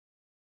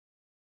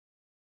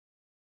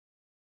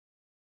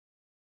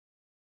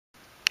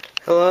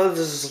Hello, this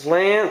is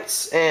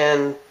Lance,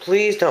 and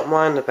please don't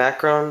mind the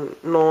background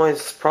noise.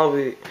 It's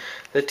probably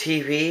the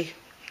TV.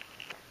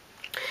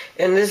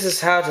 And this is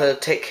how to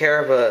take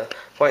care of a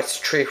white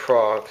tree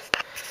frog.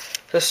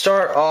 To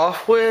start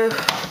off with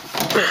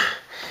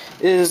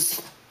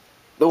is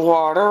the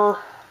water,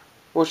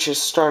 which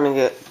is starting to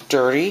get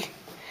dirty.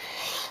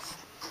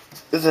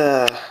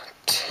 The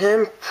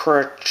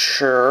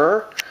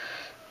temperature,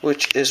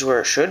 which is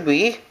where it should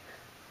be,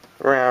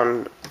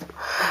 around,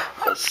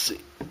 let's see,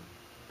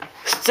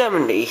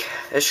 70.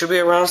 It should be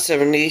around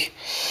 70.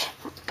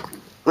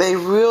 They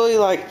really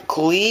like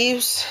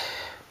leaves.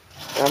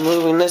 I'm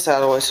moving this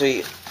out of the way so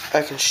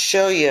I can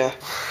show you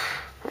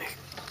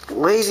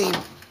lazy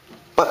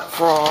butt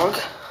frog,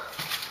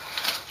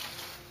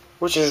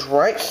 which is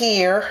right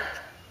here.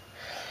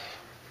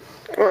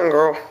 Come on,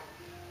 girl.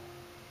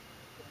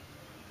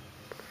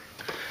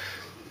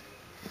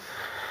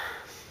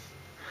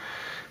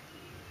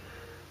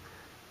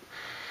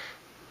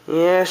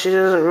 Yeah, she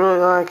doesn't really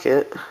like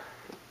it.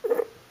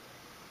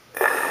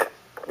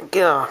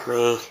 Get off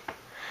me.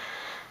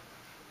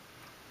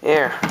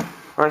 Here,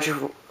 why don't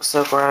you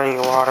soak around in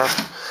your water?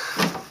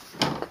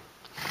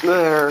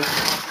 Their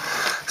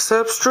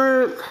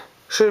substrate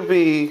should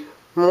be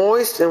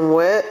moist and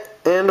wet,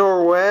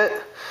 and/or wet,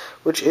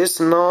 which it's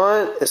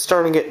not. It's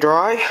starting to get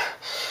dry.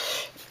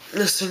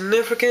 The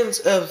significance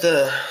of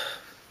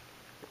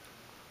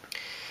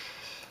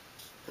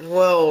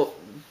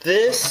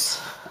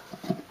this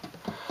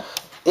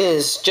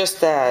is just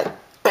that.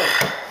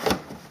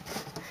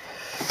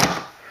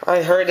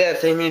 I heard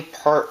that they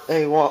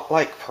want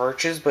like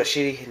perches, but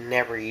she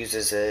never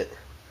uses it.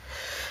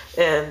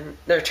 And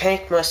their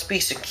tank must be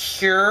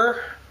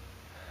secure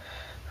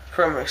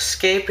from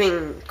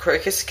escaping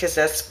crickets, because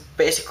that's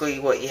basically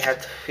what you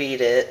have to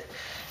feed it.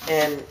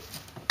 And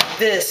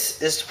this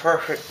is the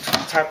perfect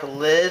type of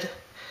lid.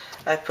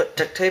 I put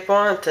duct tape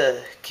on it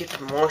to keep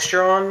the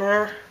moisture on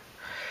there.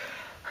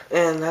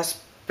 And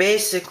that's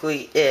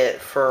basically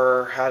it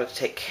for how to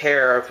take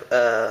care of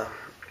a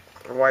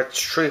white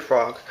tree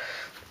frog.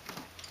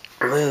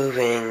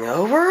 Moving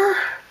over,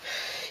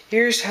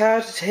 here's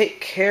how to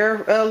take care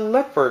of a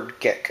leopard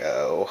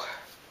gecko.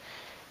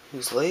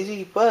 These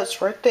lazy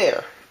butts right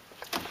there.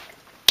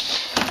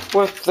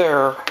 With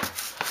their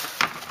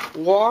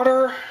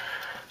water,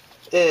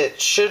 it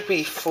should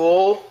be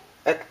full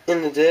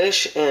in the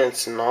dish, and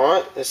it's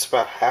not. It's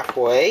about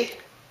halfway.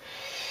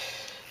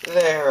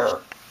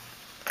 Their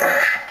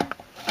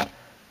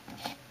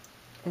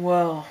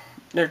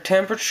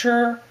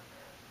temperature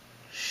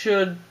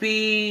should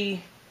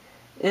be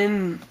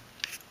in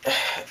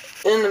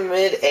the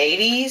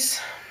mid-80s.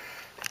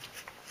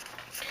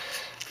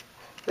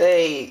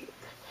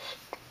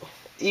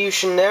 You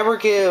should never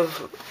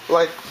give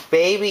like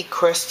baby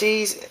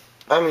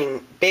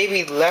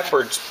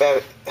leopards.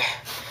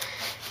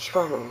 Keep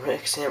on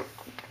mixing up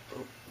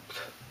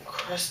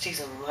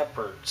crusties and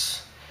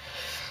leopards.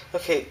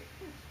 Okay,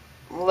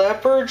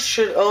 leopards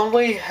should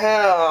only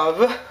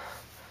have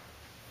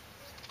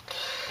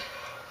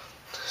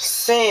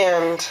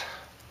sand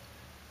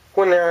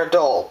when they're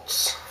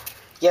adults.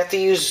 You have to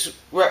use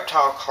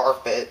reptile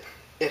carpet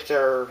if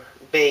they're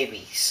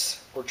babies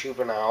or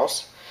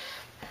juveniles.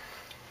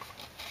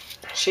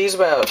 She's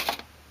about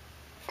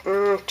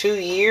 2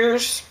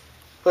 years,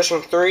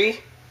 pushing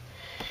 3.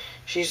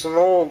 She's an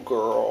old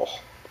girl.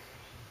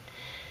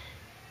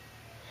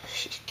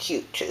 She's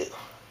cute too.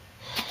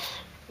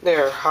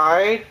 Their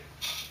hide,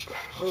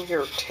 move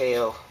your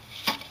tail,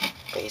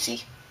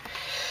 Daisy,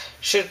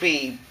 should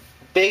be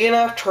big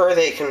enough to where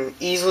they can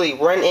easily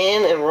run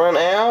in and run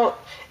out,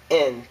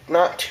 and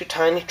not too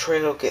tiny to where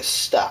it'll get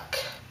stuck.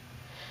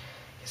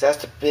 Because that's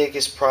the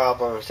biggest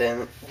problem, is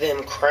them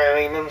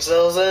cramming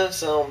themselves in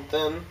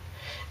something,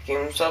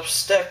 getting themselves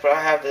stuck. But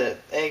I have the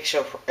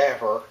eggshell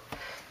forever.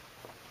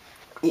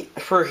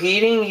 For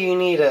heating, you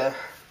need a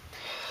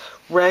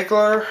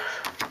regular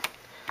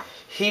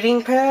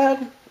heating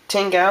pad,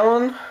 10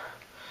 gallon.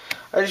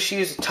 I just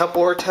use a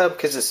Tupperware tub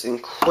because it's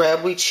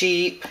incredibly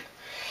cheap.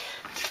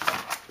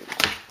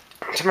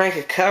 To make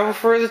a cover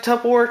for the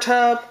Tupperware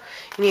tub,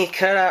 you need to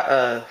cut out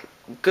a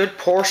good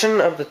portion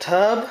of the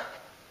tub.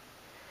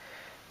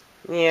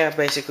 Yeah,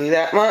 basically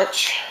that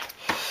much.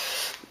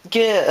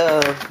 Get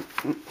a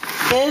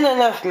thin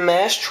enough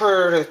mesh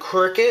where the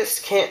crickets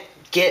can't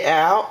get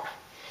out,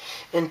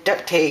 and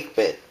duct tape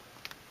it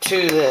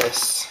to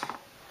this.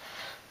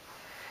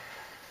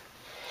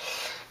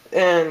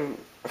 And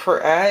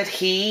for added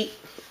heat,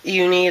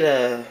 you need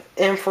a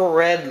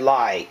infrared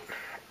light.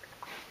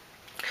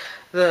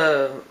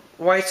 The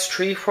white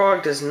tree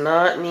frog does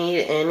not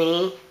need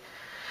any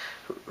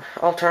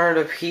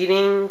alternative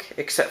heating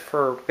except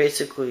for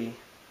basically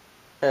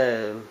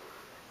a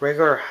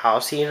regular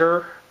house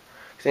heater.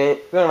 They're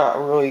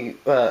not really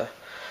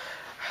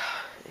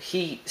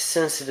heat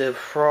sensitive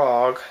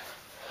frog.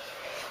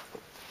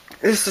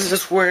 This is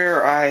just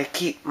where I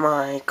keep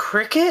my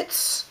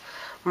crickets,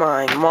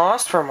 my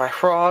moss for my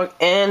frog,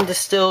 and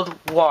distilled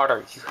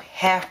water. You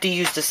have to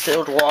use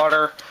distilled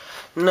water.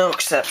 No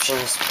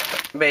exceptions,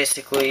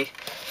 basically.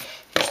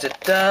 to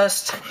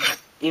dust.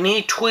 You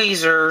need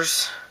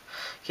tweezers,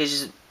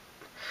 because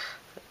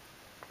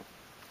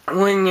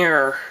when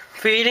you're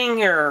feeding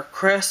your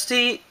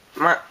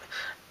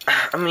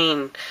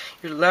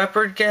your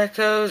leopard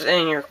geckos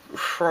and your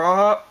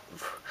frogs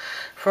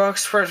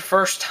for the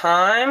first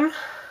time,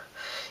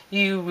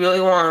 you really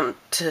want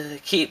to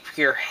keep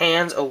your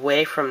hands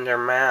away from their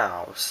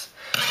mouths,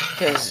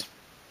 because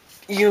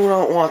you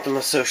don't want them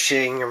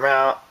associating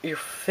your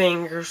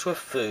fingers with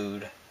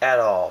food at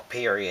all,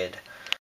 period.